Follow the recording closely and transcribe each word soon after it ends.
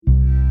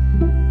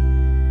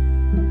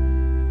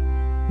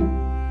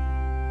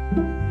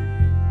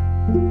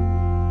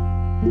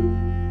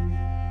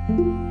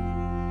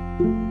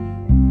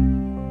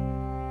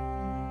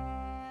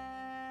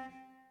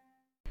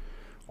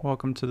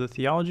welcome to the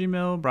Theology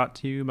Mill, brought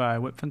to you by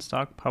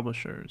Whitfinstock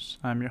Publishers.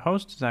 I'm your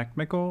host, Zach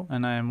Mickle,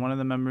 and I am one of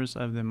the members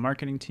of the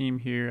marketing team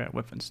here at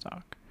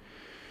Whitfinstock.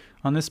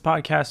 On this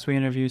podcast, we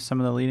interview some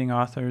of the leading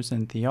authors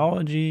in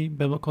theology,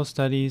 biblical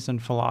studies,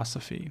 and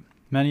philosophy,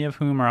 many of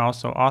whom are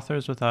also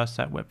authors with us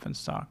at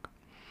Whitfinstock.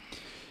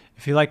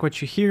 If you like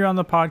what you hear on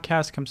the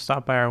podcast, come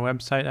stop by our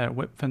website at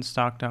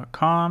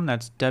whitfinstock.com.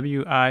 That's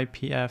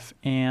WIPF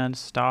and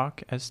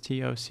stock,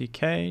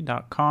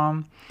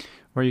 STOCK.com,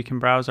 where you can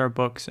browse our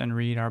books and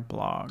read our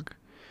blog.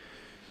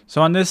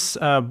 So on this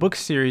book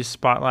series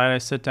spotlight, I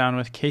sit down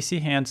with Casey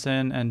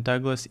Hanson and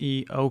Douglas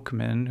E.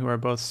 Oakman, who are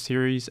both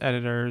series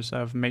editors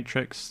of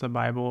Matrix, the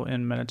Bible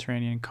in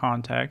Mediterranean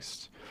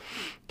Context.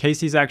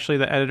 Casey's actually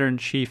the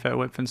editor-in-chief at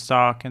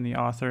Whitfinstock and the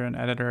author and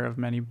editor of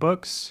many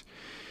books,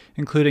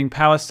 including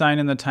Palestine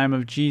in the Time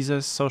of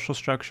Jesus, Social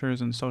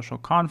Structures and Social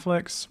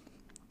Conflicts.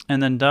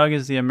 And then Doug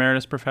is the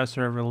emeritus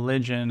professor of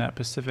religion at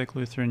Pacific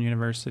Lutheran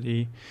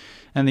University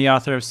and the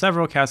author of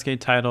several Cascade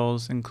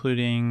titles,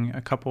 including a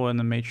couple in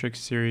the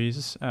Matrix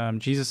series,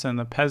 Jesus and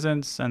the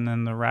Peasants, and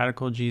then The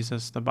Radical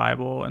Jesus, the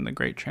Bible, and The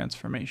Great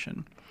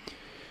Transformation.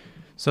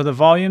 So the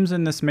volumes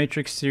in this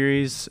Matrix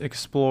series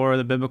explore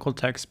the biblical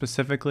text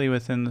specifically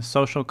within the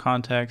social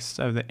context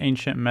of the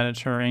ancient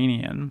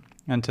Mediterranean,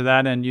 and to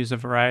that end use a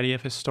variety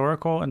of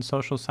historical and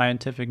social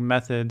scientific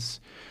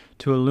methods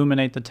to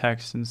illuminate the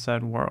text in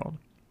said world.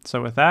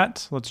 So with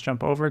that, let's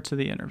jump over to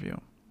the interview.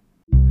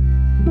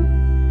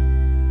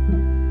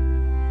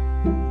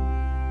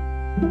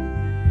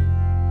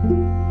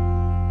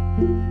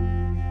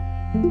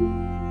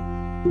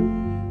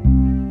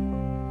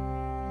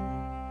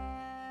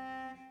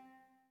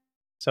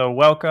 So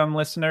welcome,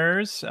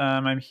 listeners.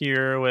 I'm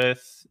here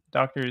with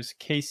Doctors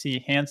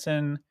Casey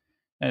Hanson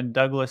and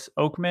Douglas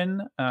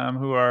Oakman,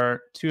 who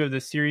are two of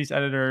the series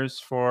editors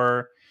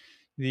for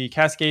the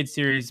Cascade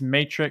series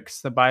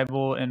Matrix, the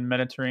Bible in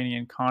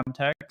Mediterranean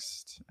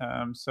Context.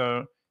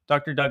 So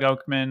Dr. Doug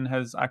Oakman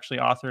has actually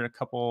authored a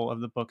couple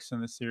of the books in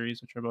the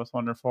series, which are both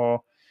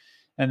wonderful.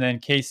 And then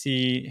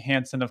Casey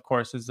Hanson, of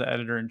course, is the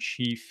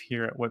editor-in-chief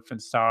here at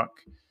Whitfinstock.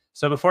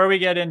 So before we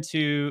get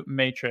into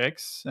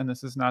Matrix, and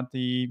this is not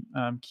the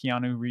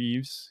Keanu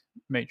Reeves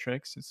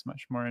Matrix, it's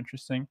much more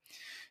interesting.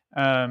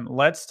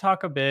 Let's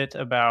talk a bit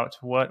about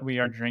what we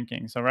are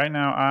drinking. So right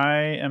now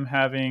I am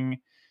having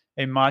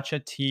a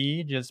matcha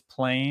tea, just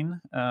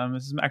plain.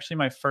 This is actually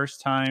my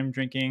first time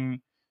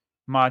drinking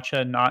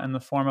matcha not in the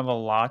form of a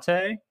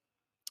latte.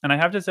 And I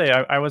have to say,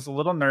 I was a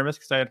little nervous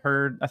because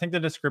I think the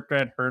descriptor I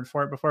had heard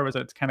for it before was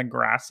that it's kind of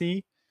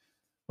grassy,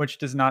 which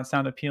does not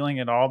sound appealing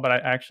at all, but I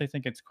actually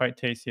think it's quite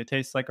tasty. It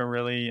tastes like a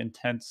really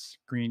intense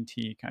green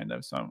tea kind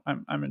of, so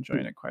I'm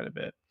enjoying it quite a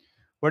bit.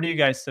 What are you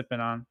guys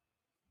sipping on?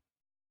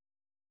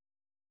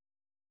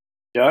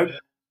 Doug?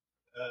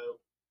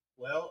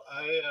 Well,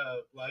 I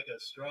like a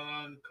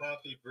strong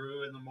coffee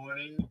brew in the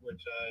morning,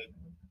 which I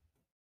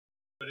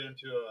put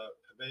into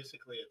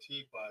basically a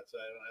teapot, so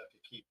I don't have to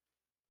keep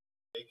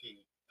making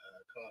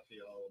coffee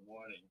all the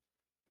morning.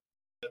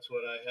 That's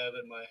what I have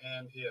in my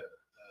hand here.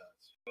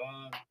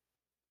 Strong,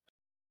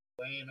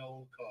 plain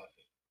old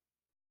coffee.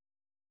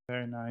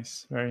 Very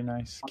nice, very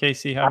nice.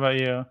 Casey, how about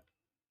you?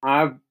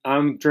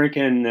 I'm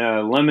drinking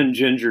lemon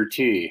ginger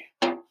tea.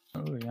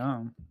 Oh,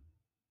 yum.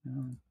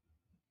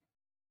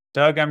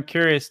 Doug, I'm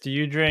curious, do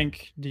you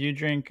drink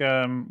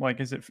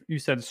like, is it, you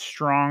said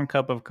strong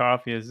cup of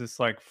coffee, is this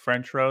like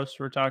French roast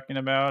we're talking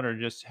about, or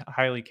just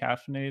highly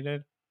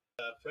caffeinated?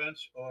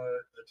 French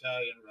or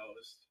Italian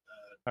roast.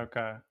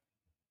 Okay.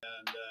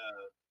 And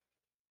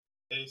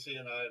Casey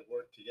and I have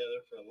worked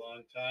together for a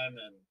long time,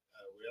 and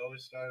we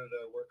always started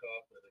our work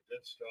off with a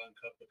good strong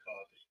cup of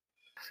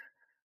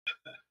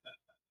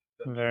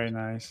coffee. Very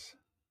nice.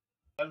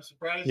 I'm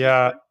surprised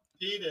Yeah.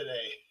 you tea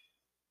today.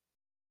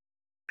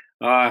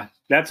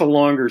 That's a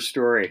longer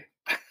story.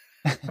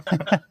 We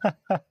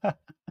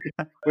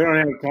don't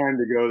have time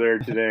to go there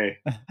today.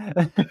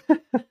 Yeah,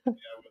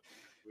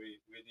 we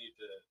need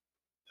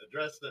to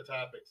address the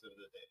topics of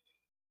the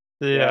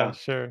day. Yeah,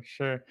 sure.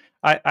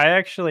 I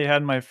actually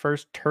had my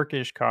first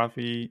Turkish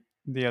coffee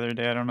the other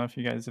day. I don't know if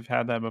you guys have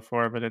had that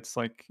before, but it's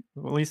like,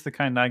 at least the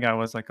kind I got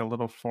was like a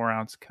little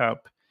 4-ounce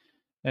cup.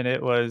 And I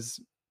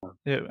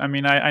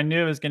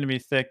knew it was going to be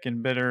thick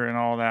and bitter and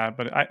all that,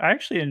 but I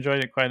actually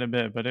enjoyed it quite a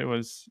bit. But I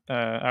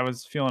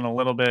was feeling a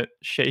little bit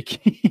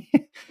shaky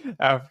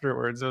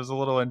afterwards. It was a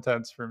little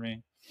intense for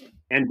me.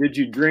 And did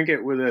you drink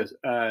it with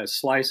a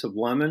slice of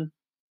lemon?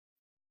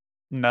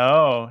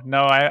 No.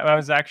 I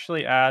was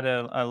actually at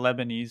a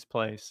Lebanese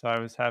place, so I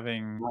was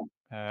having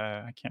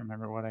I can't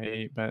remember what I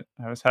ate, but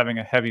I was having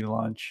a heavy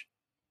lunch.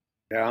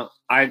 Yeah,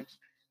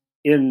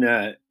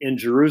 in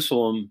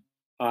Jerusalem,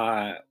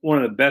 one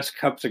of the best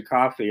cups of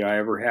coffee I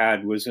ever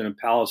had was in a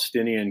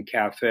Palestinian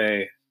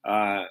cafe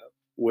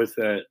with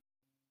an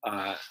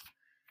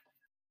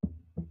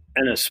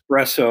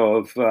espresso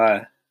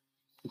of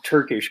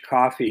Turkish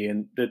coffee,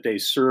 and that they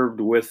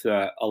served with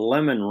a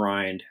lemon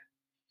rind,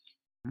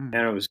 and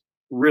it was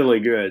really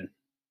good.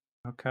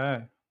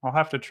 Okay, I'll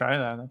have to try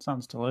that. That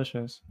sounds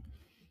delicious.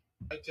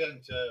 I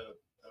tend to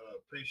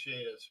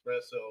appreciate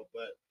espresso,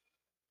 but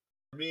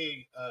for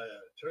me,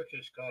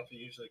 Turkish coffee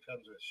usually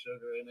comes with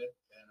sugar in it,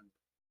 and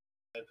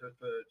I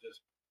prefer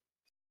just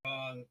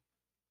strong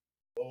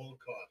old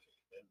coffee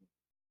and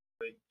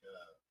drink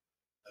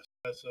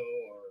espresso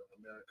or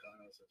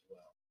Americanos as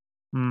well.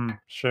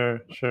 Sure,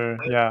 sure.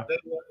 They, Yeah.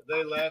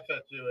 they laugh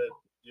at you in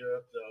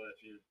Europe, though,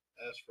 if you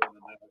ask for an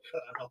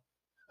Americano.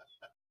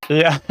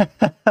 Yeah.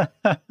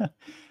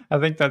 I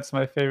think that's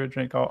my favorite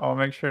drink. I'll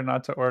make sure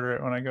not to order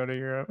it when I go to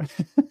Europe.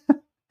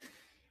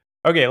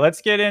 Okay,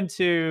 let's get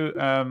into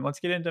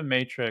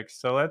Matrix.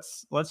 So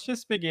let's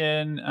just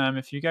begin.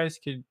 If you guys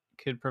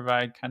could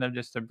provide kind of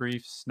just a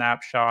brief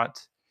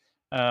snapshot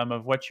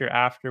of what you're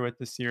after with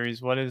the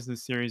series. What is the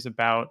series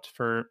about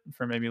for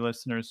maybe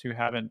listeners who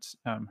haven't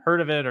heard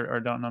of it or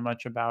don't know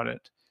much about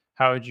it?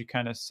 How would you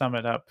kind of sum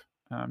it up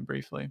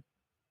briefly?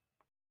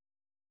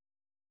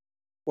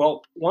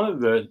 Well, one of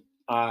the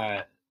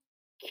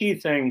key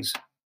things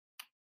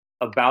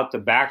about the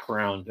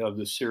background of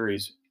the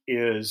series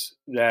is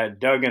that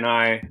Doug and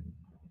I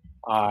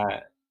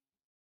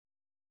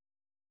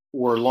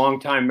were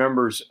longtime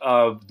members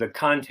of the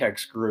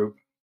Context Group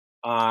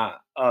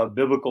of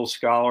biblical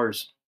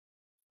scholars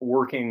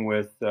working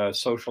with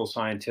social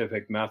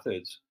scientific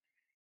methods.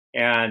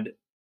 And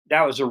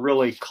that was a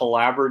really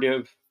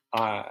collaborative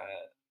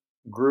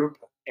group.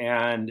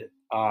 And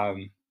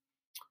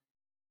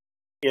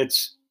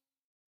it's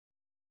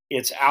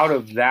out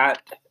of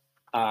that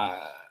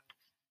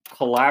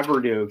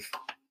collaborative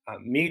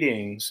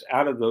meetings,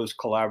 out of those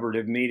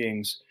collaborative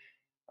meetings,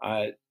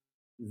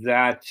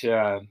 that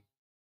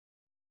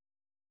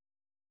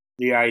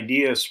the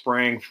idea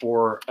sprang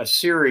for a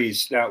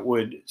series that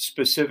would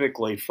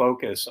specifically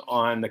focus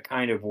on the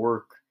kind of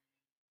work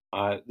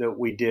that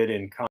we did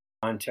in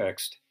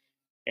context,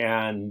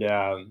 and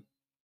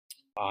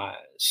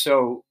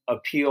so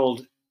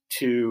appealed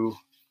to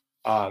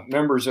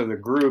members of the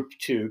group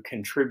to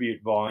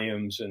contribute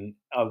volumes and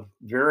of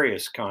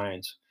various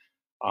kinds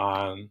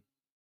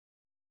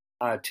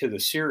to the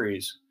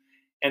series.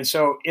 And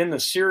so in the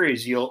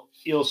series,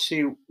 you'll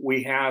see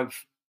we have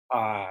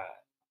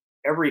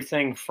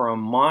everything from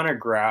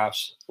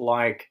monographs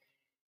like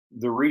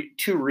the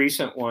two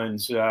recent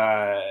ones,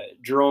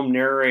 Jerome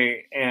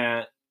Neri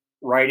and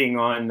writing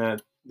on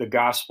the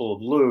Gospel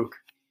of Luke,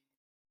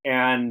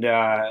 and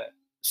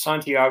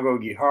Santiago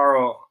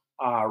Guijarro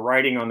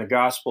writing on the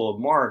Gospel of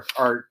Mark,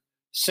 are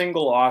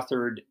single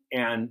authored,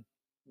 and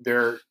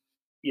they're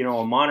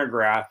a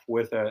monograph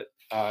with a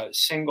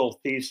single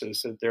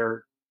thesis that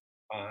they're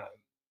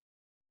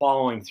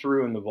following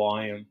through in the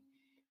volume.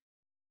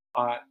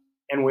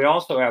 And we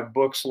also have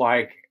books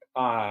like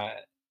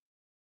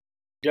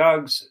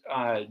Doug's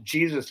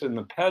Jesus and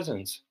the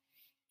Peasants,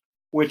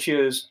 which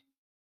is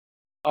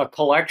a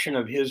collection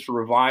of his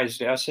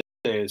revised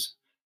essays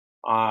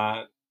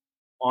on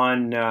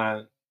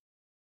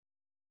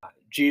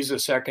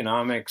Jesus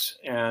economics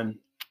and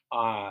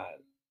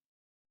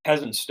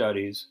peasant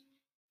studies.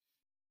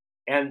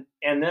 And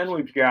then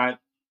we've got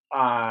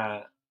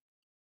a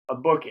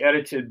book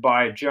edited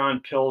by John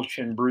Pilch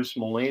and Bruce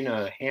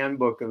Molina, a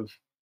handbook of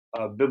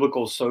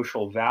biblical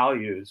social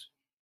values,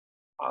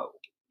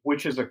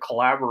 which is a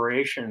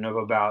collaboration of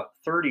about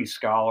 30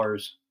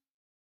 scholars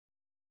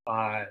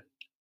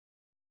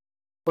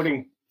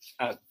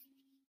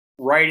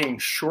writing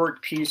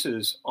short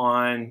pieces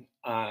on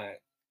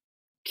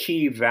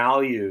key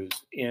values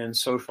in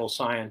social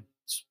science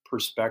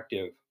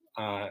perspective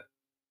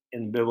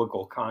in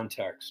biblical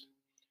context.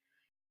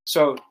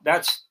 So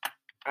that's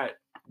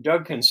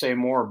Doug can say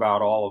more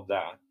about all of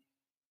that.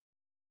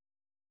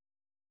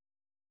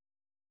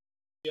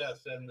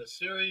 Yes, and the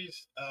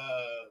series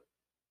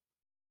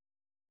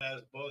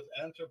has both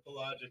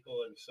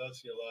anthropological and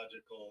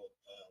sociological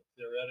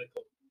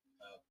theoretical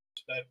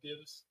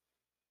perspectives.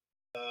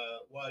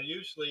 While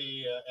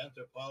usually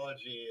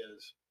anthropology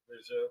is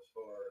reserved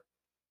for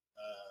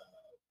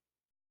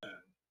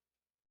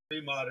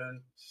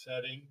pre-modern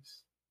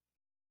settings,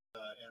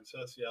 and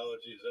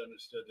sociology is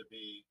understood to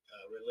be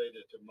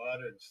related to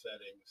modern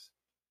settings.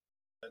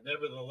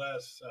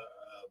 Nevertheless,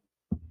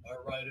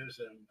 our writers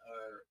and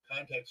our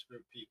context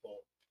group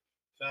people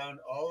found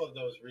all of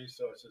those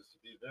resources to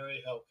be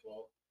very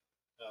helpful.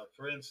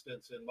 For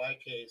instance, in my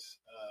case,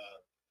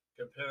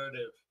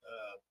 comparative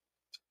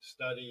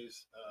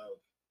studies of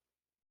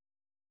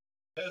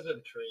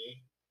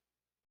peasantry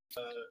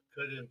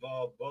could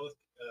involve both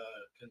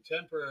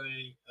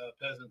contemporary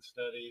peasant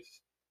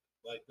studies,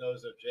 like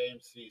those of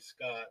James C.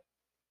 Scott,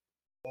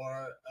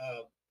 or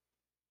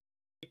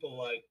people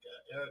like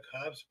Eric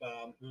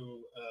Hobsbawm,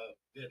 who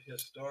did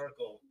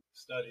historical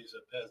studies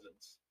of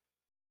peasants.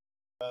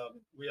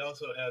 We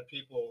also had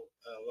people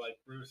like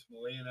Bruce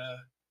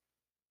Molina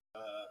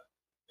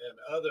and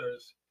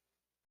others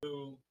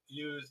who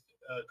used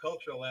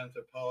cultural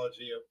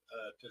anthropology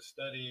to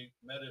study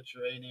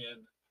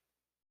Mediterranean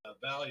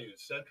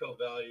values, central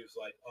values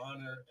like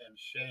honor and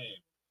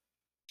shame,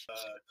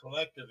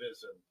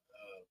 collectivism,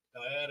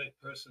 dyadic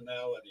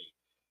personality.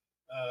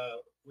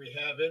 We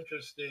have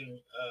interesting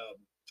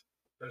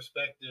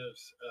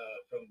perspectives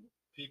from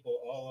people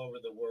all over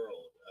the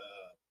world.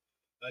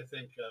 I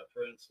think,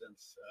 for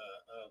instance,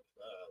 of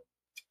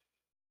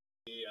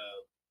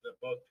the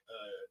book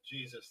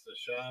Jesus the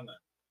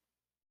Shaman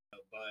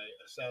by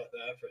a South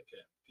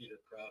African, Peter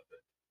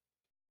Crawford.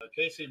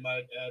 Casey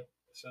might add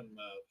some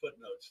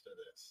footnotes to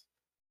this.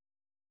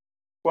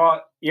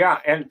 Well, yeah,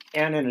 and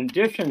in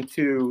addition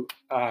to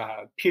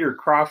Peter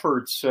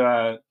Crawford's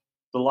The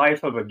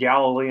Life of a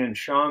Galilean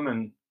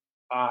Shaman,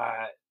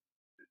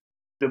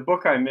 the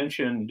book I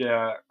mentioned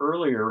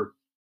earlier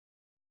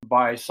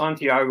by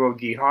Santiago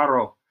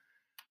Guijarro.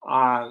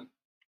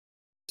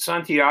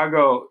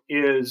 Santiago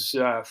is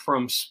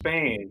from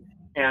Spain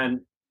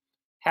and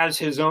has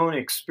his own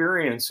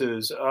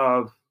experiences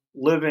of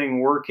living,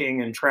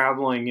 working, and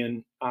traveling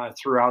in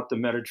throughout the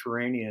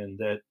Mediterranean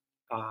that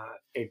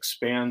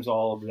expands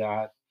all of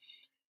that.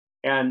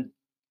 And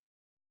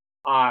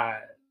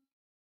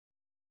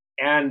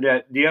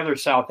the other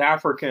South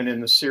African in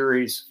the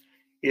series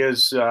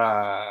is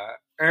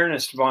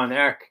Ernest von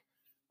Eck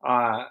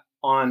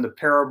on the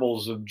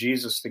parables of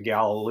Jesus the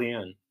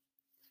Galilean.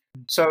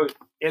 So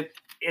it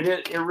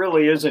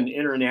really is an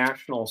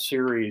international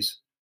series,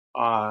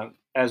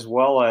 as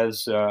well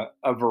as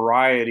a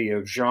variety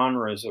of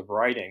genres of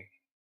writing.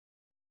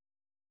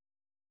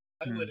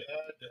 I would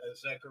add,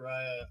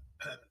 Zechariah,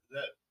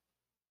 that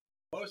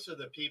most of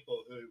the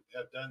people who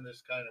have done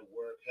this kind of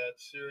work had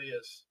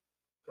serious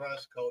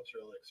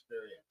cross-cultural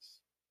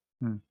experience.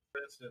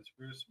 For instance,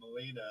 Bruce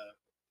Molina,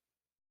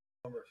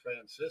 former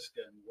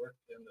Franciscan,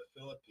 worked in the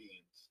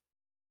Philippines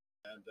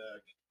and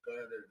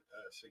garnered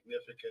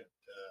significant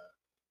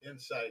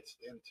insights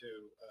into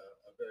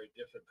a very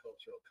different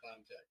cultural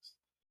context.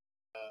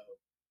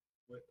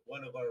 With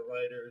one of our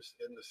writers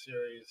in the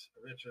series,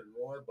 Richard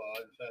Rohrbaugh,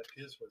 in fact,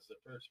 his was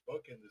the first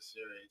book in the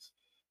series,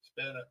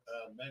 spent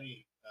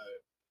many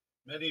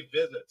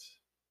visits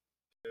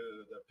to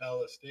the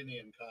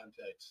Palestinian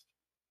context,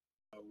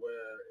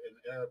 where in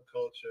Arab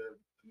culture,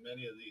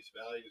 many of these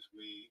values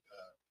we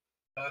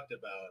talked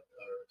about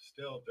are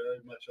still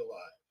very much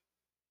alive.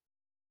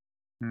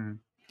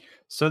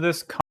 So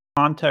this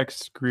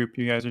context group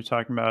you guys are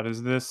talking about,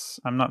 is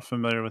this, I'm not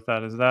familiar with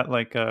that. Is that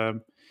like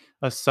a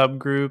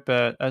subgroup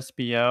at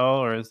SBL,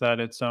 or is that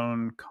its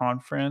own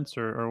conference,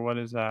 or what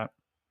is that?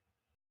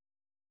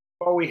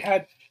 Well, we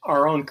had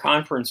our own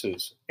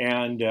conferences,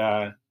 and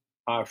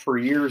for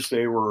years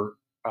they were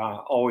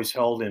always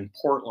held in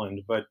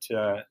Portland, but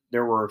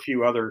there were a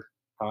few other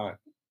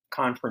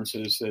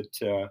conferences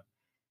that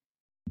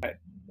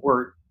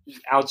were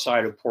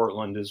outside of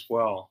Portland as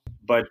well.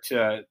 But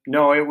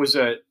no, it was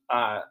a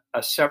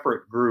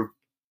separate group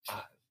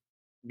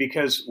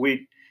because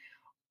we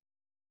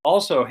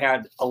also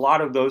had a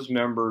lot of those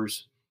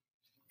members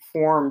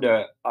formed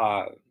a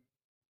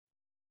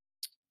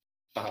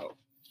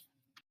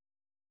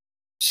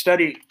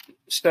study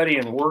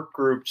and work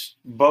groups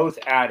both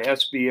at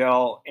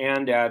SBL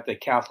and at the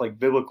Catholic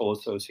Biblical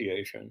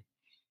Association.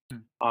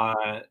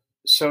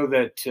 So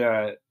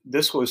that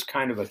this was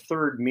kind of a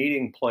third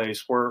meeting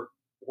place where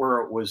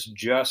it was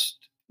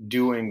just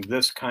doing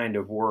this kind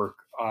of work,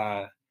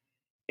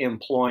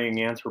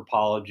 employing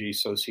anthropology,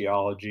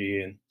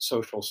 sociology, and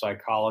social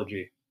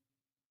psychology.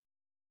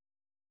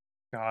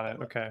 Got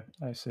it. Okay,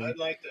 I see. I'd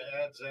like to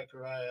add,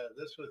 Zechariah,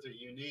 this was a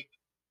unique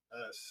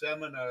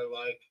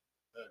seminar-like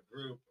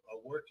group,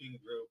 a working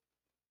group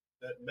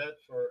that met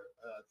for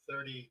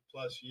 30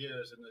 plus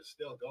years and is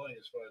still going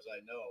as far as I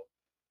know.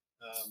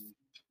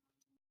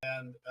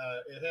 And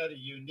it had a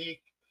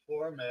unique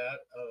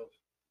format of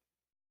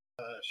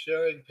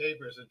sharing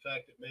papers. In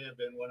fact, it may have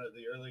been one of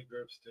the early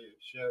groups to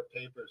share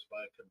papers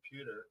by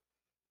computer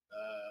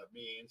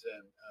means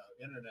and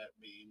internet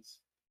means,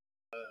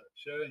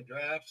 sharing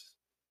drafts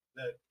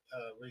that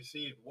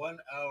received 1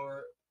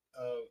 hour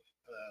of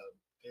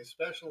a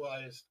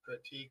specialized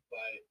critique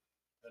by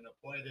an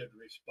appointed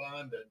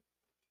respondent,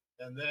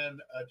 and then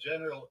a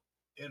general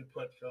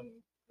input from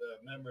the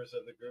members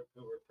of the group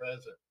who were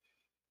present.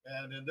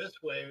 And in this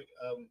way,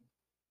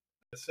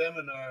 the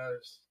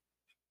seminars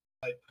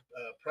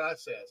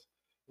process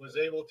was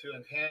able to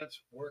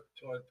enhance work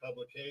toward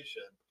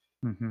publication.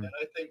 And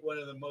I think one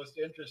of the most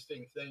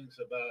interesting things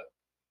about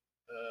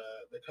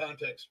the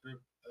context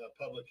group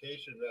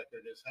publication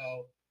record is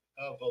how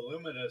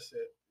voluminous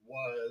it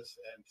was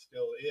and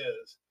still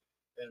is.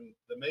 And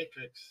the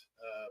Matrix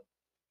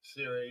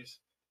series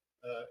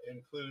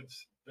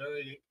includes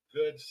very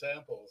good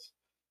samples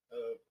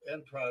of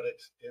end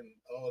products in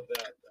all of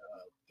that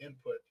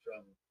input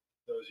from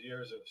those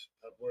years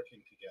of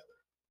working together.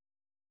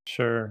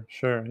 Sure.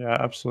 Yeah,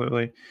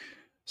 absolutely.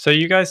 So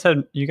you guys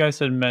had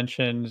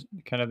mentioned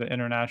kind of the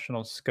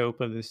international scope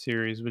of the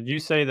series. Would you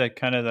say that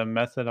kind of the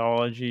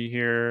methodology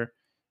here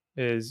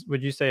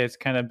would you say it's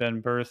kind of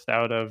been birthed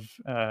out of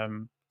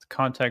the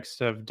context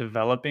of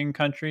developing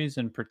countries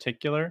in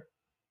particular?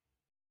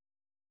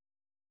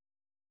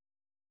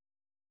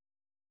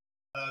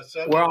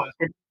 Well,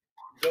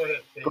 Go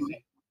ahead,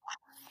 Casey.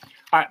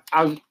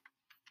 I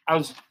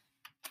was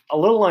a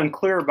little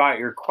unclear about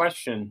your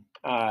question,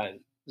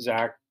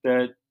 Zach.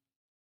 That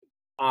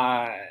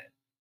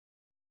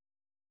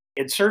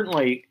it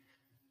certainly,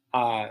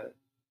 the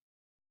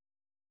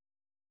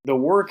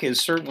work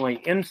is certainly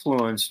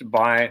influenced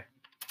by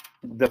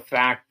the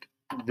fact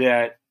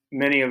that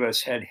many of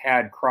us had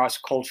had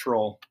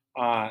cross-cultural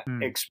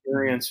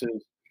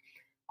experiences,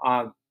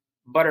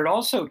 but it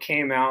also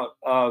came out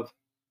of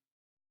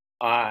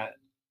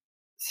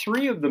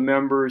three of the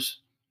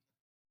members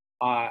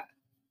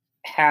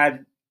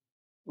had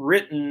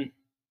written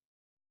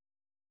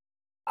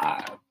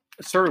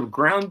sort of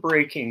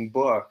groundbreaking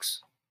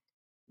books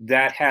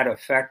that had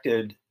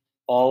affected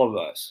all of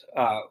us.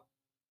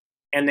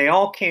 And they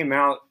all came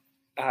out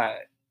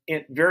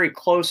very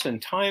close in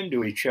time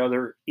to each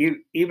other,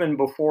 even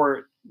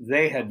before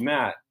they had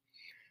met.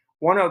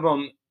 One of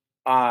them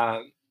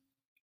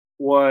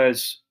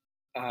was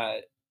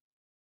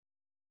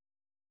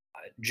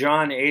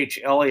John H.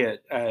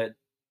 Eliot,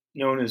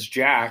 known as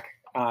Jack,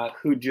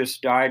 who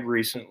just died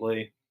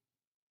recently.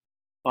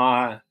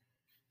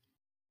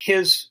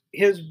 His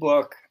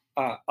book,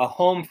 A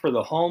Home for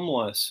the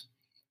Homeless,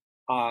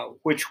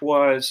 which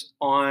was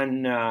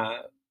on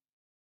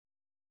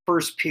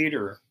First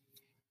Peter,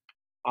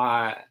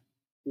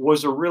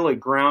 was a really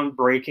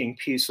groundbreaking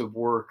piece of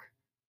work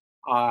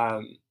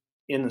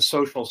in the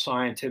social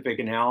scientific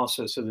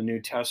analysis of the New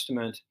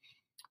Testament.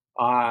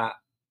 And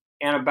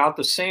about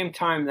the same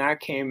time that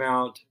came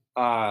out,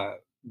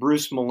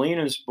 Bruce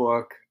Molina's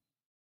book,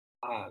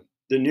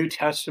 The New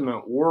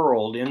Testament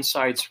World,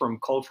 Insights from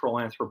Cultural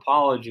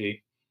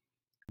Anthropology,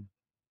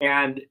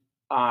 and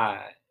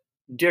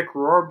Dick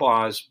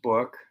Rohrbaugh's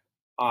book,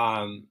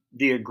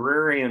 The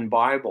Agrarian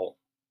Bible.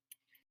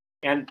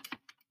 And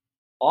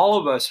all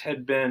of us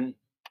had been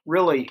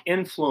really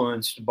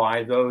influenced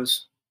by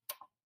those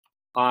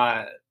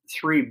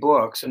three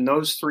books, and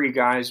those three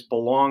guys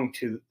belong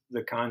to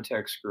the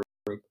Context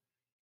Group.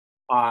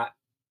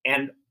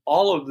 And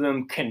all of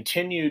them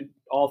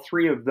all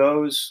three of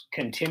those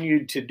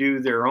continued to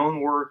do their own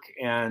work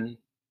and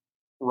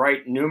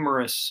write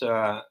numerous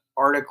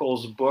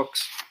articles,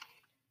 books,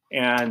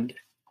 and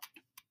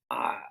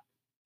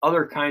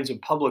other kinds of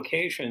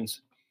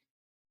publications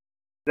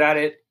that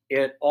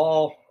it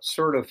all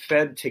sort of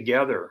fed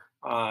together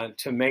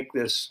to make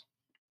this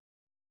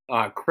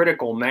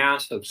critical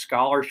mass of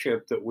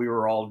scholarship that we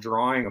were all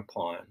drawing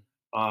upon.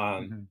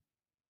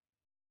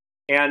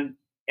 And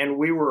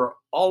we were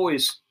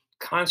always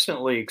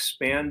constantly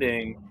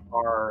expanding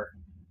our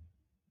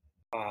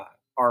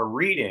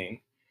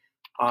reading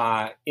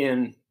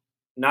in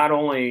not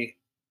only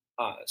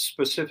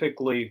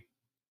specifically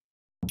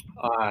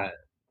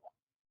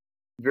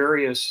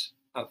various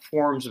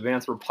forms of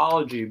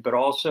anthropology, but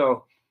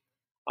also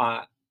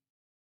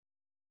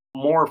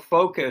more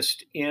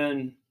focused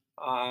in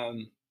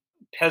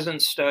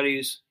peasant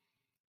studies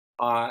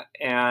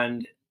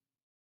and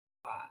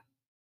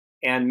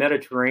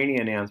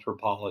Mediterranean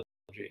anthropology.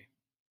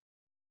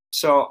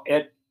 So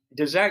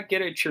does that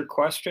get at your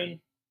question?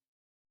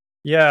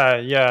 Yeah,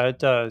 it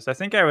does. I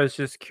think I was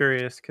just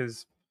curious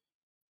because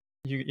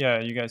you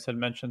guys had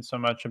mentioned so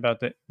much about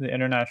the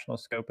international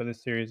scope of the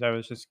series. I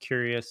was just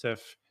curious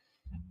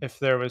if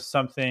there was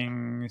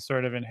something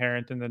sort of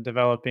inherent in the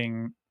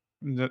developing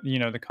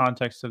the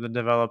context of the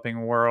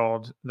developing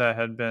world that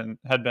had been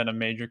a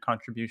major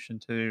contribution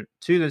to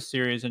this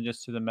series and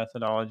just to the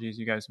methodologies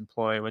you guys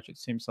employ, which it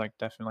seems like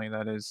definitely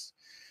that is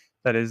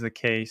the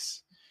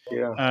case.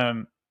 Yeah.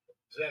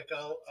 Zach,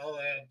 I'll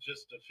add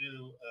just a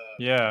few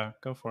Yeah,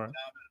 go for it.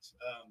 comments.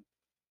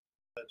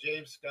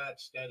 James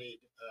Scott studied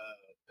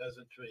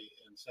peasantry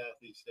in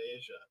Southeast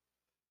Asia,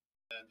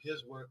 and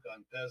his work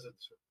on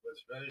peasants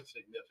was very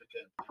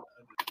significant in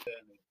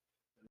understanding,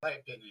 in my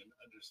opinion,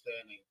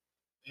 understanding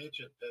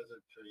ancient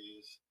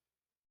peasantries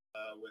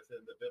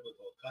within the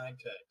biblical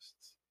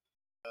contexts.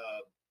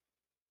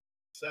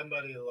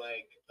 Somebody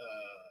like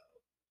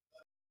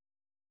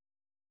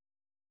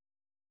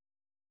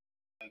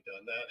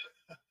on that.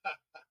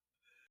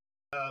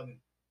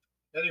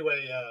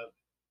 Anyway,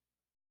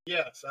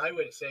 yes, I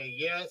would say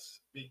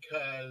yes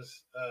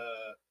because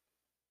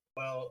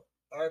well,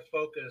 our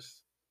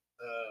focus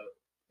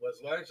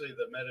was largely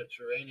the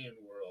Mediterranean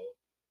world,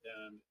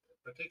 and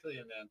particularly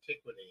in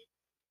antiquity.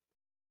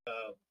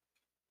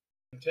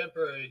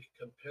 Contemporary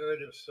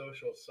comparative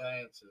social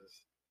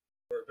sciences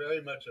were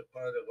very much a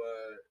part of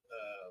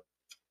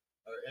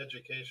our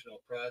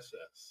educational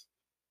process.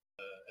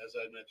 As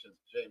I mentioned,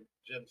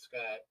 Jim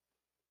Scott,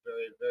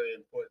 very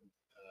important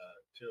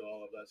to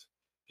all of us.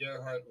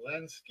 Gerhard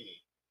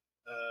Lenski,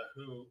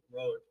 who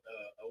wrote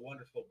a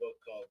wonderful book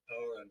called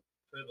Power and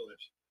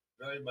Privilege,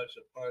 very much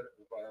a part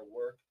of our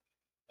work.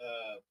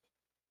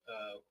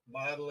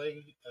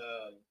 Modeling,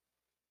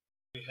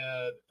 we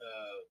had,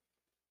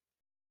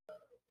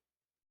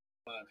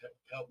 come on,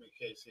 help me,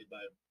 Casey,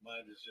 my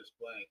mind is just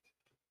blanked.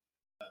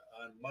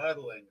 On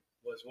modeling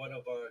was one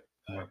of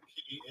our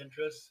key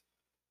interests.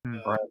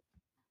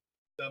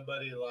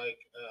 Somebody like,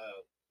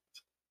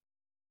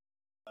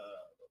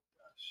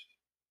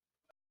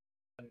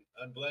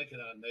 I'm blanking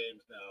on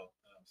names now.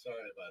 I'm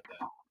sorry about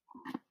that.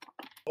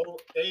 Oh,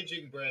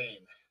 Aging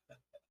Brain.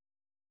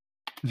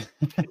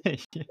 Yeah,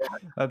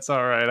 that's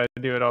all right. I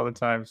do it all the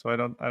time, so I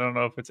don't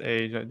know if it's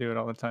age. I do it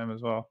all the time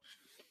as well.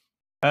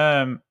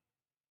 Um,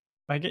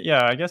 I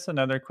guess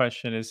another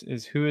question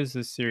is who is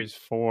this series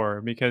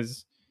for?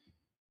 Because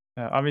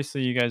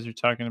obviously you guys are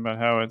talking about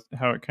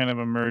how it kind of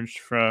emerged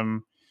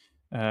from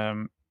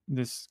um,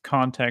 these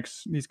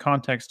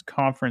context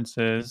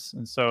conferences,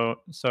 and so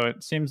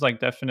it seems like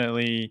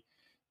definitely,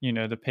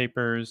 the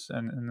papers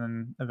and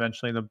then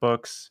eventually the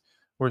books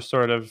were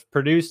sort of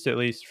produced at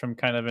least from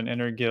kind of an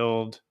inner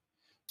guild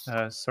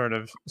sort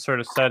of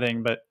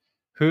setting. But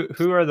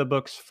who are the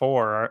books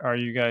for? Are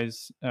you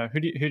guys who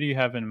do you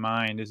have in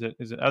mind? Is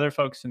it other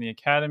folks in the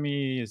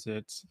academy? Is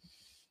it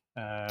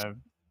uh,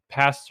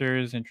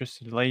 pastors,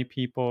 interested lay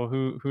people?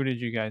 Who did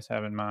you guys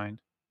have in mind?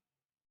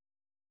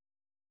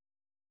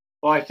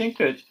 Well, I think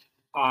that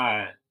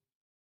uh,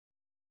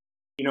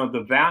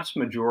 the vast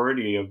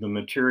majority of the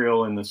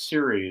material in the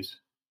series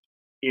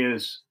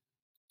is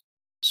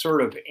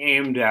sort of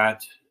aimed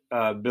at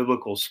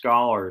biblical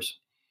scholars,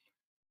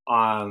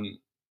 um,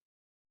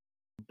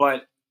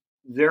 but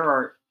there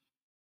are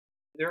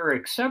there are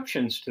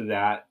exceptions to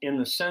that in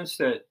the sense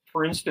that,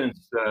 for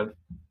instance, the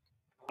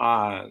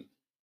uh,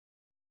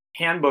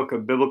 Handbook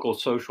of Biblical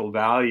Social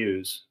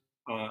Values,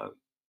 uh,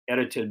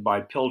 edited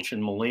by Pilch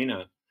and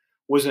Molina,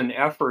 was an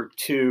effort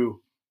to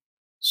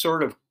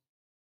sort of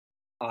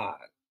uh,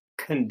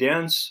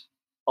 condense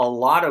a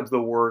lot of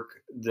the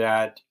work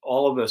that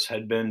all of us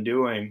had been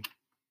doing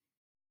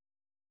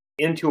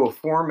into a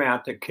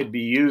format that could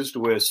be used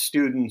with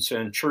students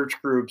and church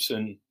groups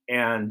and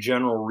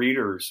general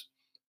readers,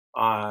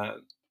 uh,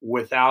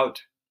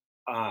 without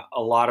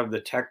a lot of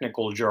the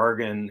technical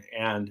jargon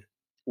and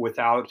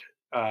without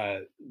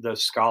the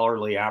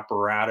scholarly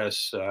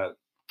apparatus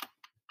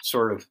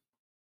sort of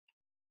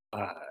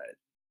uh,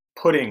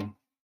 putting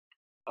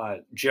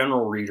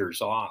general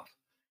readers off.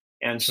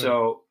 And Sure.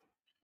 so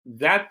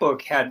that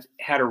book had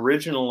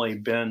originally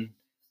been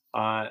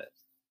uh,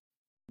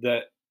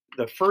 the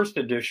the first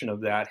edition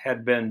of that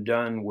had been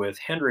done with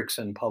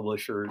Hendrickson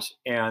Publishers,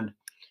 and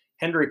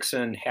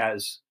Hendrickson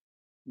has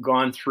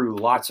gone through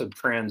lots of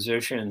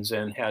transitions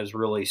and has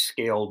really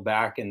scaled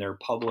back in their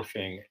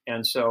publishing.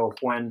 And so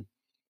when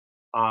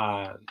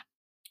uh,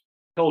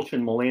 Pilch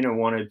and Molina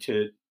wanted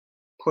to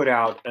put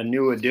out a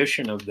new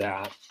edition of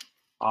that,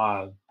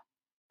 uh,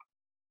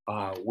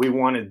 we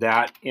wanted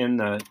that in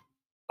the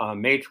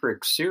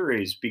Matrix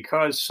series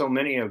because so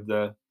many of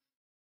the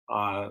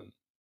uh,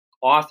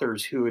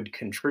 authors who had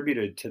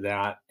contributed to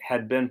that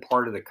had been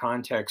part of the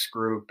context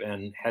group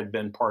and had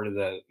been part of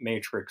the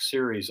Matrix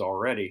series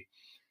already.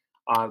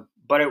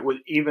 But it was,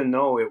 even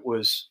though it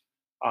was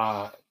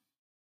uh,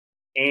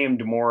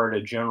 aimed more at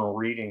a general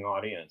reading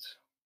audience.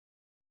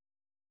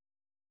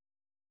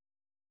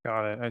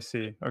 Got it. I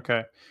see.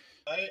 Okay.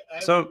 I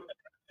would So,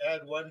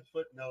 add one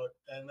footnote,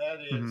 and that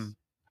mhm, is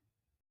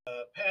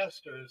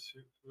pastors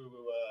who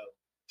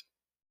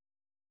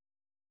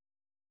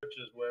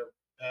churches where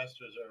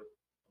pastors are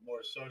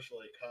more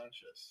socially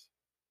conscious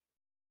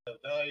have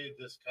valued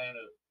this kind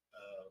of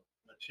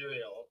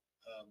material.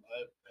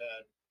 I've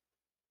had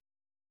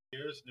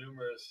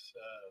numerous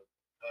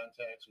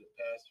contacts with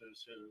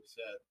pastors who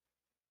said,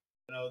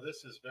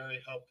 this is very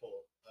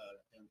helpful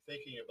in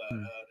thinking about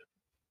mm, how to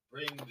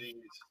bring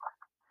these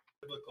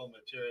biblical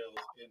materials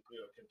into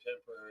a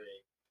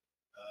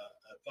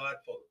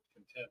thoughtful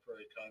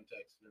contemporary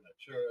context in a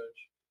church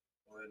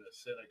or in a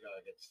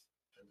synagogue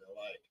and the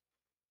like.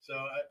 So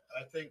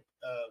I think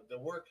the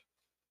work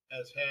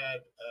has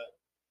had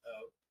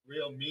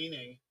real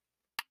meaning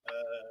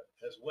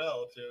as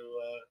well to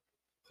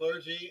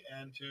clergy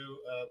and to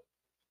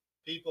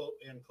people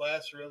in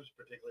classrooms,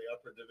 particularly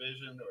upper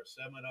division or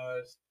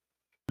seminars,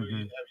 who mhm.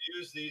 have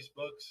used these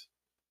books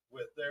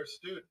with their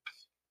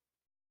students.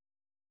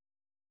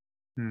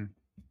 Mm.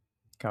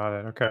 Got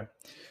it. Okay.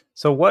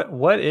 So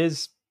what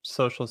is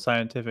social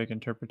scientific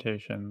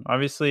interpretation?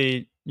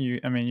 Obviously, you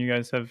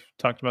guys have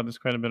talked about this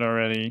quite a bit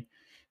already,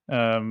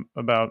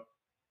 about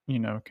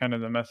kind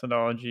of the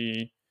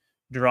methodology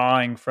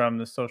drawing from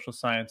the social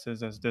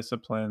sciences as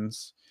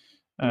disciplines,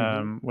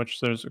 Hmm. which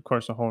there's of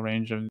course a whole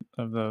range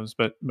of those.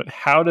 But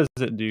how does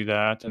it do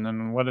that? And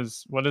then what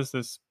does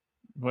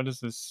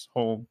this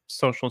whole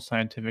social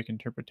scientific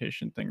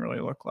interpretation thing really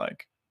look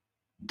like?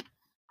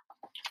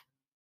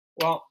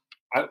 Well,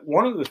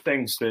 one of the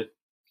things that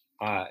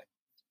uh,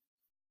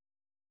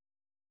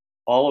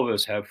 all of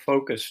us have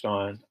focused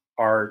on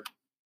are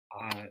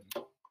uh,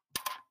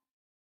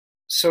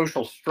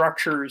 social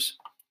structures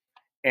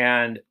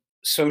and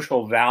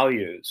social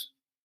values.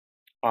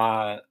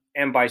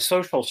 And by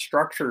social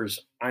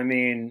structures, I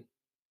mean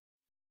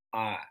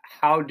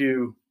how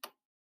do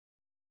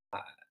uh,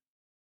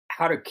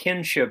 how do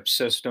kinship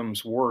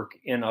systems work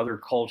in other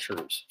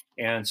cultures,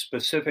 and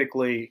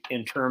specifically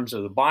in terms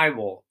of the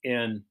Bible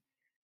in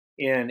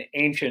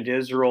ancient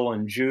Israel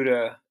and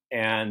Judah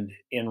and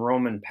in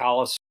Roman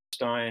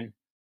Palestine.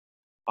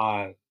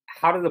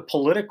 How do the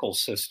political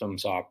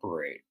systems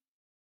operate?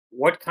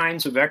 What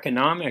kinds of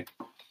economic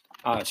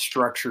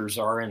structures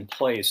are in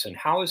place, and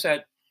how is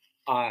that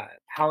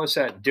how is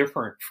that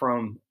different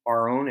from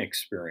our own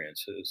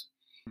experiences?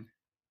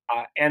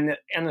 And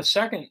the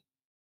second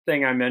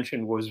thing I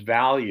mentioned was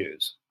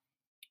values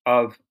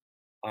of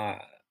uh,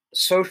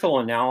 social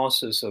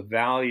analysis of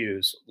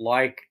values,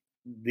 like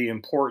the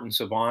importance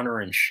of honor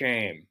and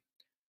shame,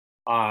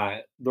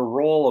 the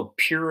role of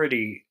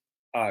purity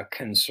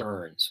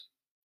concerns,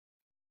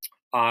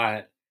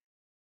 uh,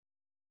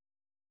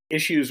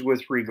 issues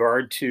with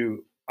regard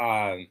to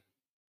uh,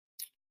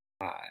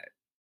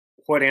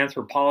 what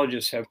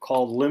anthropologists have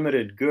called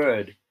limited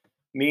good,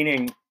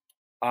 meaning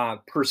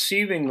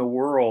perceiving the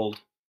world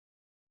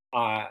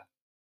uh,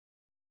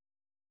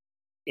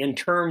 in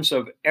terms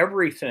of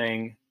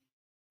everything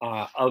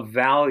of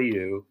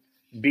value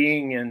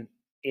being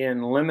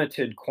in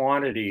limited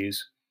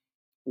quantities,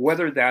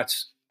 whether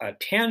that's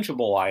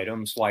tangible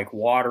items like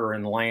water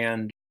and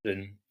land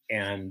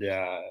and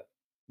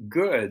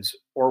goods,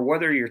 or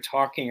whether you're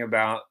talking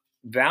about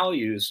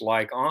values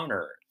like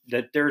honor,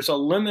 that there's a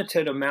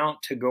limited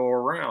amount to go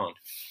around.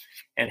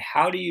 And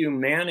how do you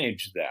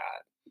manage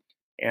that?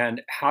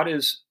 And how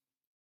does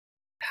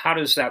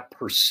that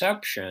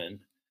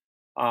perception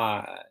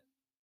uh,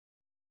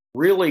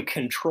 really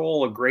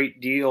control a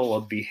great deal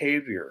of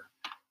behavior?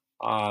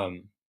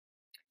 Um,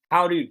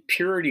 how do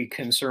purity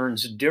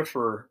concerns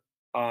differ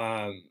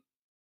um,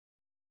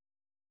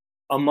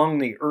 among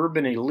the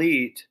urban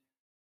elite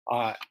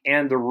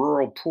and the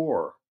rural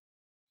poor?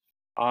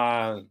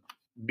 Uh,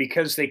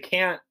 because they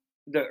can't,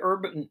 the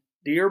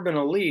urban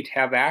elite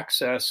have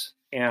access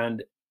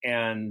and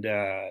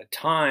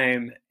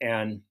time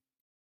and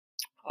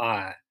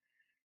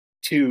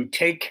to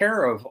take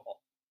care of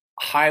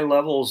high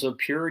levels of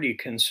purity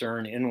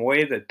concern in a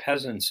way that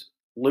peasants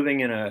living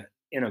in a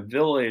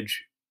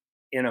village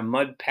in a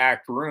mud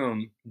packed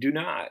room do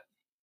not.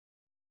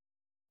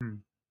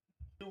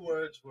 Two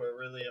words were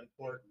really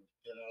important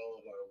in all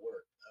of our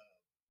work: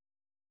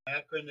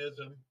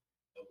 anachronism,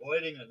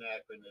 avoiding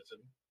anachronism,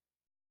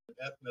 and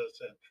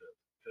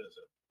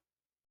ethnocentrism.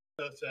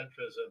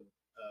 Ethnocentrism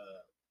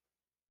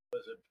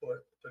was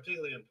important,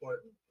 particularly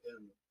important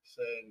in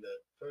saying that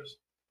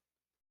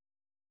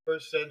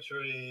first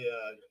century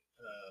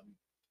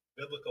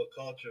biblical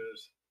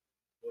cultures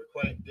were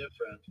quite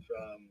different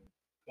from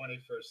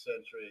 21st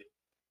century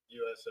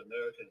U.S.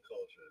 American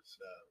cultures.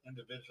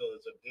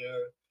 Individualism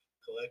here,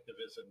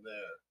 collectivism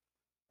there.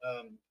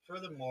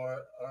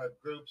 Furthermore, our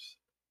groups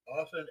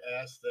often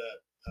ask that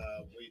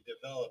we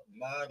develop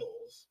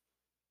models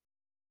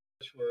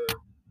which were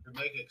to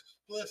make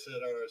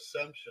explicit our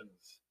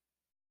assumptions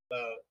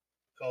about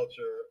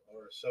culture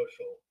or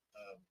social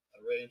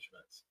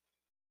arrangements.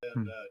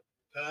 And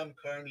Tom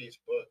Carney's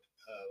book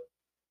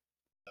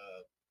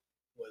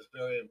was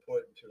very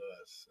important to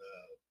us.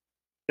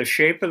 The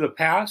Shape of the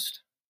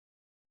Past?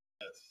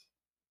 Yes.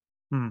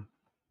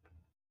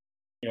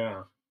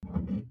 Yeah.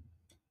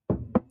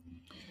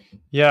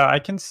 Yeah, I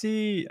can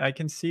see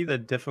the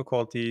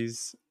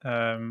difficulties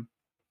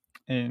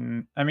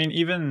in, I mean,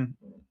 even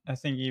I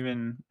think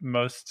even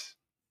most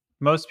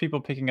people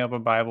picking up a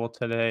Bible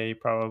today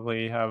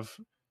probably have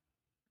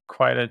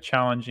quite a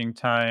challenging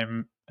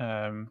time,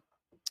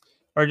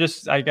 or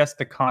just, I guess,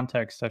 the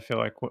context, I feel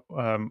like,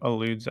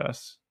 eludes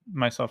us,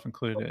 myself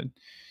included.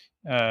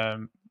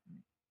 Um,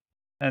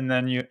 and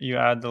then you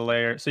add the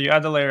layer, so you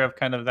add the layer of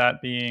kind of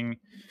that being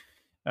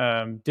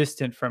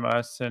distant from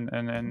us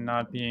and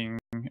not being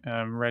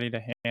ready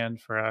to hand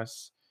for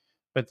us.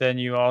 But then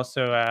you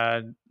also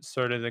add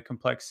sort of the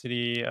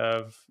complexity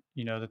of,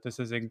 that this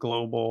is a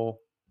global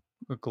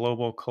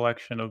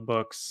collection of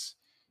books,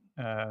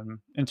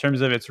 in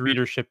terms of its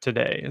readership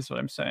today, is what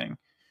I'm saying.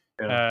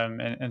 Yeah.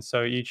 And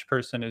so each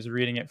person is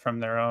reading it from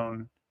their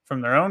own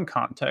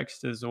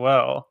context as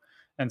well,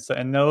 and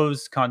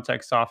those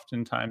contexts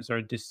oftentimes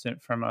are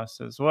distant from us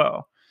as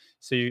well.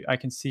 So I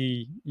can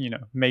see,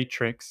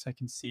 Matrix. I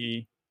can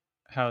see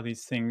how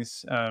these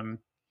things,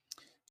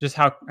 just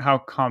how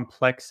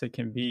complex it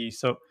can be.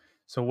 So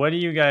what are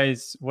you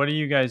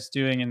guys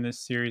doing in this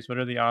series? What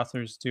are the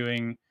authors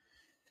doing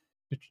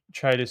to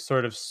try to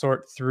sort of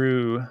sort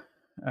through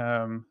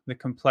the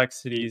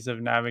complexities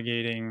of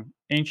navigating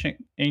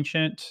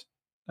ancient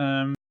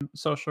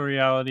social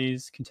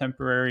realities,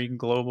 contemporary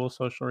global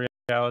social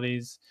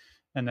realities,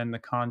 and then the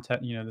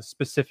content, the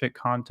specific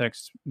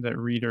context that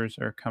readers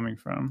are coming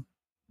from?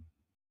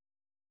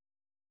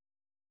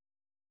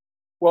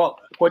 Well,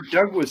 what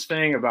Doug was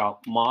saying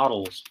about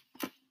models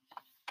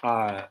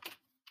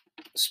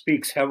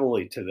speaks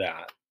heavily to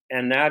that.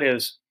 And that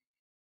is,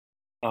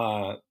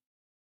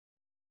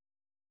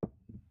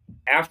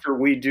 after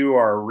we do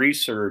our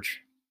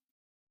research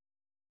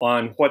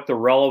on what the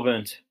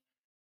relevant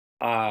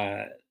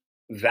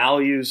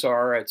values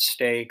are at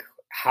stake,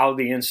 how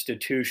the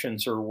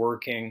institutions are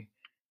working,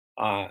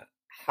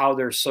 how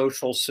their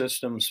social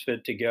systems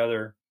fit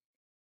together,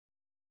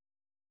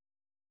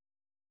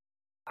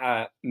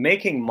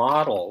 making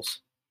models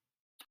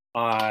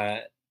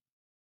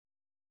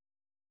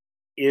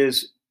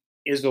is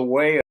a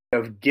way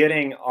of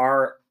getting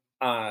our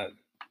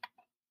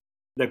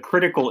the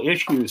critical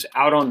issues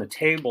out on the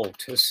table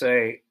to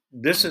say,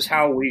 this is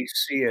how we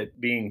see it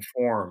being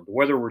formed,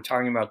 whether we're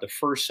talking about the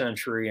first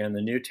century and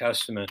the New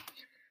Testament,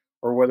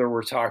 or whether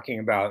we're talking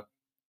about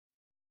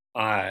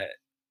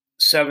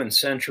 7th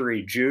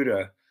century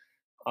Judah.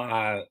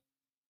 Uh,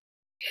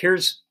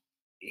 here's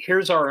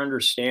our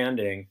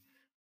understanding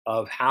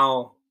of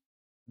how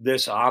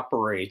this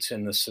operates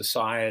in the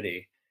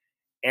society,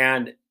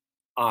 and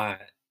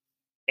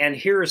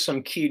here are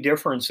some key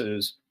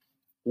differences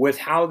with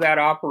how that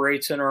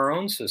operates in our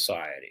own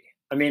society.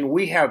 I mean,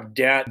 we have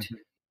debt,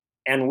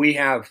 and we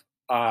have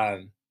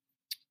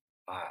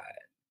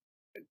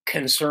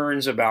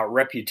concerns about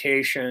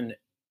reputation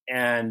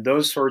and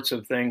those sorts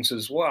of things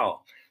as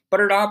well. But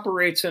it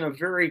operates in a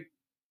very,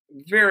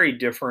 very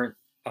different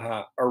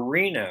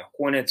arena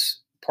when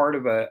it's part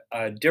of a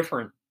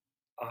different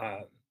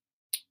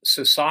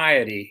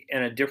society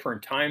in a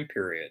different time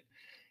period.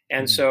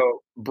 And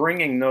so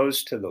bringing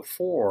those to the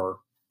fore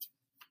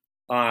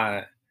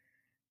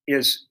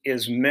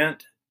is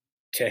meant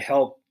to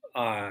help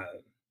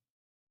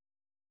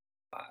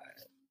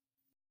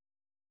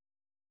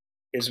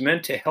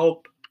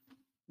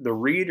the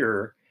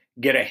reader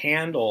get a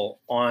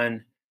handle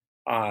on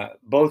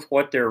both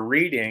what they're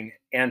reading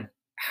and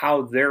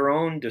how their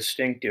own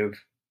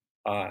distinctive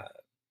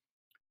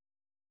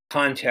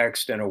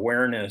context and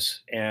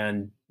awareness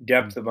and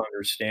depth of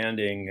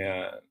understanding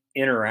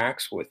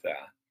interacts with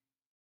that.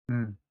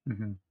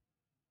 Mm-hmm.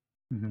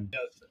 Mm-hmm.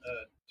 Yes,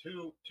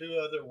 two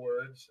other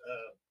words: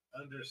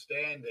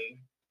 understanding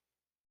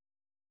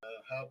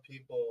how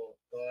people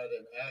thought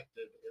and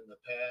acted in the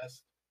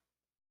past,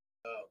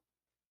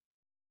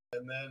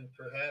 and then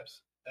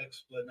perhaps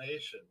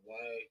explanation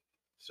why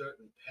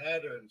certain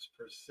patterns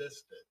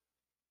persisted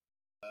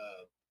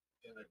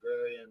in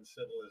agrarian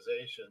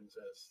civilizations,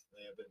 as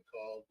they have been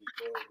called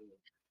before the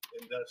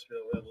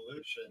Industrial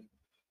Revolution.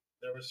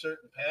 There were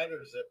certain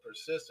patterns that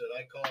persisted.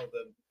 I call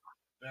them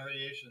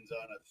variations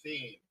on a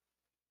theme.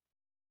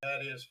 That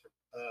is,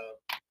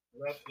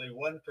 roughly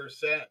 1%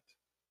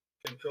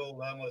 controlled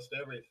almost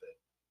everything.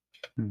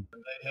 And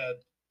they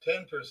had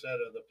 10%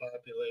 of the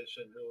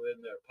population who were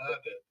in their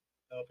pocket,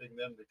 helping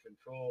them to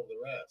control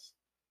the rest.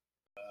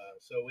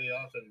 So we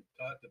often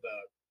talked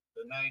about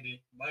the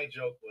 90. My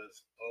joke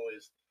was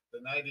always the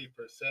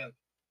 90%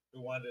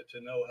 who wanted to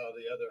know how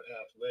the other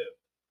half lived.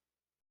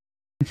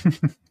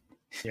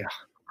 Yeah.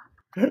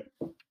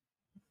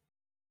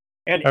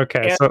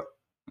 Okay, so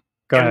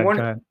go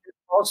ahead.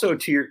 Also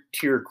to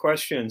your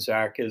question,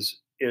 Zach, is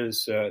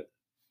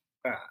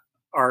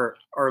our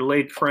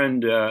late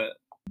friend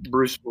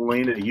Bruce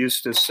Molina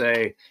used to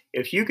say,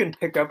 if you can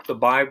pick up the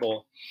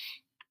Bible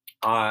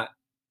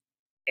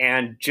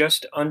and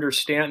just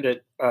understand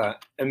it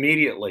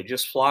immediately,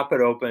 just flop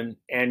it open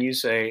and you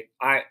say,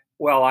 I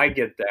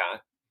get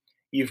that,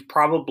 you've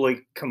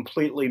probably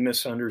completely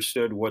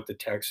misunderstood what the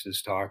text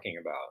is talking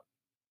about.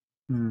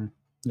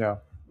 Yeah.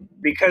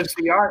 Because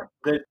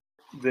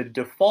the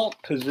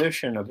default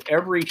position of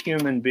every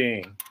human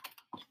being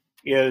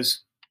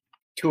is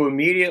to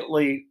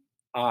immediately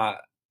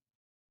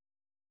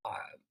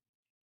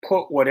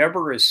put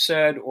whatever is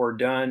said or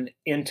done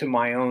into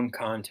my own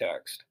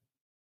context.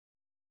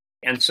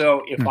 And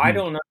so if I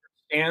don't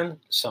understand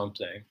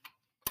something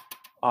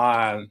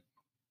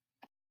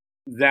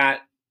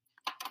that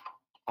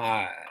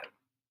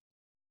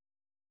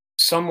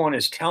someone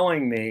is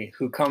telling me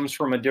who comes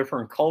from a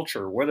different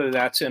culture, whether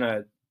that's in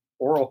an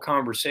oral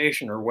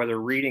conversation or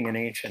whether reading an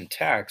ancient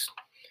text,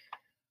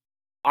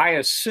 I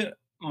assume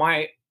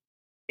my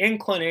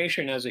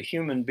inclination as a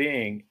human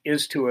being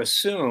is to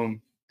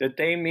assume that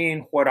they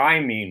mean what I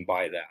mean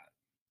by that.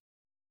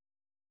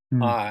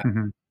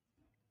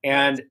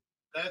 And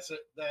that's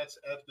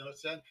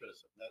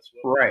ethnocentrism. That's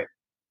what right.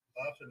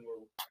 Often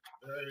we're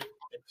very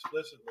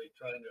explicitly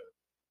trying to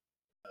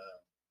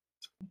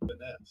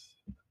finesse.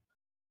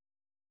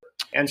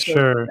 And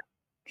so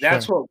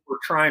that's what we're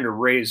trying to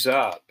raise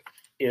up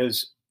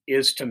is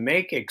to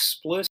make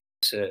explicit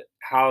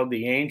how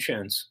the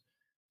ancients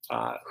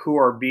who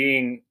are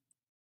being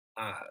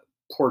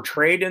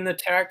portrayed in the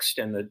text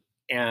and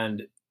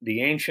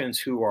the ancients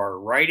who are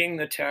writing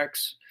the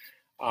text,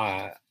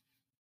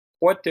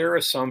 what their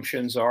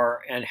assumptions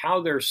are and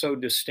how they're so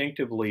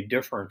distinctively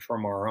different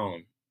from our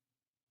own.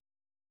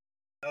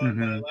 My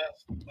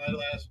last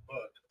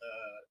book,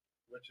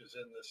 which is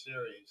in the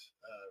series,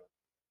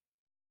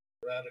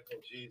 Radical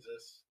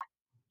Jesus,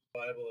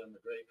 Bible and the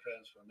Great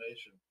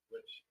Transformation,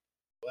 which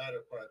the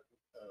latter part,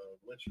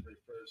 which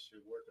refers to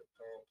work of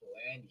Carl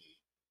Polanyi,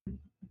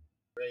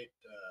 great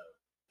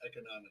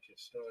economic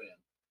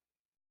historian.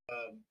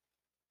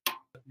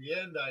 At the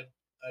end, I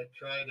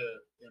try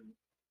to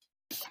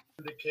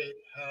indicate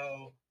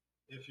how,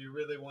 if you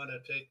really want to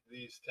take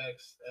these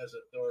texts as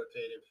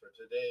authoritative for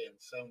today in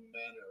some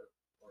manner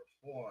or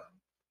form,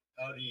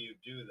 how do you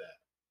do that?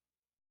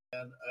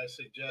 And I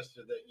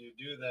suggested that you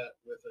do that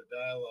with a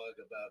dialogue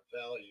about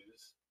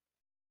values.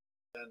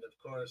 And of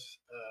course,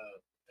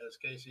 as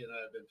Casey and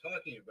I have been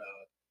talking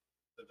about,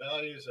 the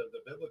values of the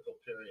biblical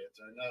periods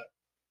are not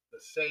the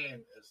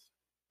same as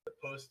the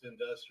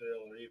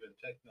post-industrial or even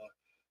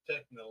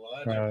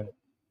technological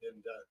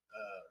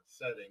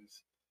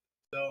settings.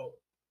 So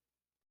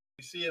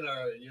we see in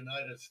our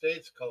United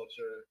States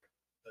culture,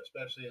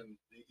 especially in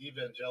the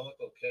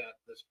evangelical camp,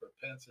 this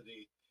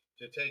propensity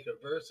to take a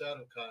verse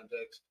out of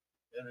context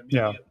and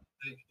immediately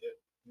think it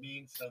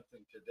means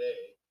something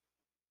today.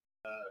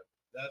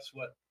 That's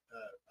what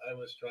I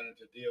was trying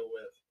to deal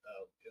with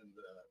in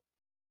the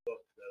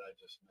book that I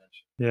just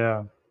mentioned.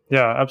 Yeah.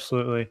 Yeah,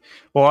 absolutely.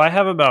 Well, I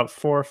have about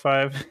 4 or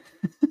 5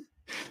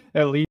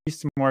 at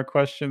least more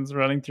questions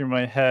running through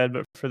my head,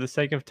 but for the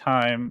sake of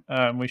time,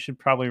 we should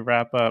probably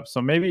wrap up.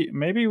 So maybe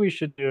we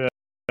should do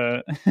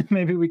a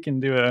maybe we can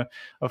do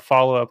a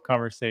follow-up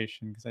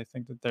conversation because I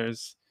think that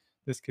this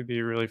could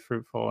be really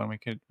fruitful and we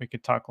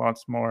could talk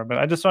lots more. But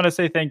I just want to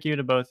say thank you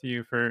to both of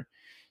you for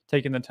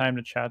taking the time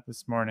to chat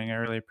this morning. I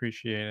really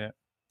appreciate it.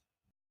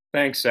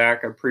 Thanks,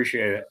 Zach. I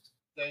appreciate it.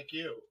 Thank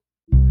you.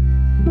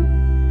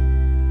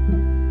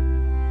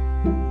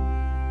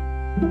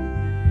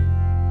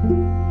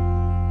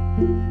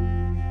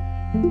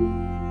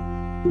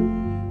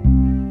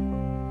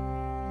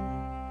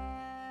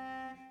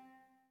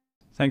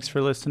 Thanks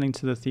for listening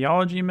to the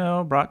Theology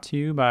Mill, brought to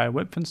you by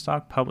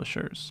Whitfinstock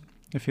Publishers.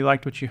 If you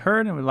liked what you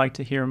heard and would like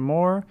to hear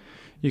more,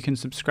 you can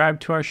subscribe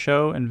to our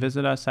show and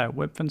visit us at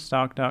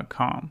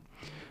whitfinstock.com.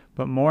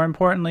 But more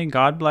importantly,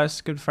 God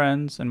bless, good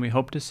friends, and we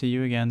hope to see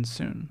you again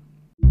soon.